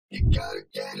You gotta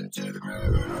get into the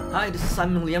groove. Hi, this is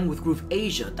Simon Leung with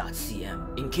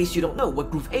GrooveAsia.cm. In case you don't know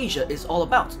what GrooveAsia is all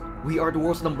about, we are the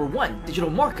world's #1 digital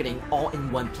marketing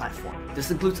all-in-one platform. This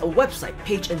includes a website,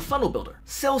 page and funnel builder,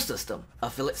 sales system,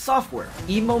 affiliate software,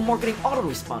 email marketing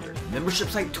autoresponder, membership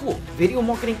site tool, video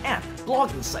marketing app,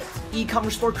 blogging sites,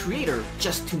 e-commerce store creator,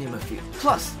 just to name a few.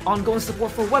 Plus, ongoing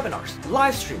support for webinars,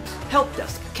 live streams, help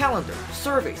desk, calendar,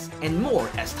 surveys, and more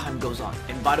as time goes on.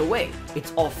 And by the way,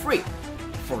 it's all free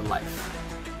for life.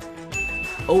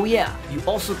 Oh yeah, you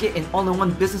also get an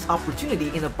all-in-one business opportunity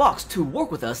in a box to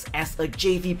work with us as a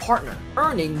JV partner,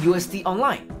 earning USD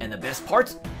online. And the best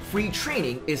part? Free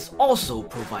training is also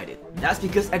provided. That's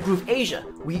because at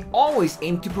GrooveAsia, we always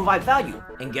aim to provide value.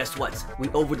 And guess what? We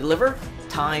over-deliver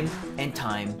time and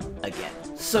time again.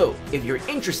 So, if you're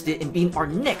interested in being our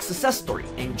next success story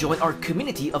and join our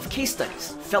community of case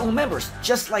studies, fellow members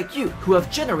just like you who have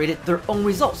generated their own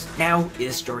results, now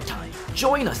is your time.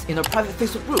 Join us in our private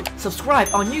Facebook group, subscribe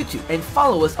on YouTube, and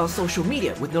follow us on social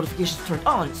media with notifications turned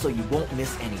on so you won't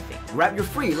miss anything. Grab your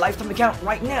free lifetime account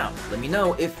right now. Let me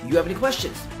know if you have any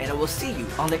questions, and I will see you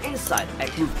on the inside at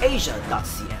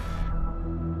GrooveAsia.cm.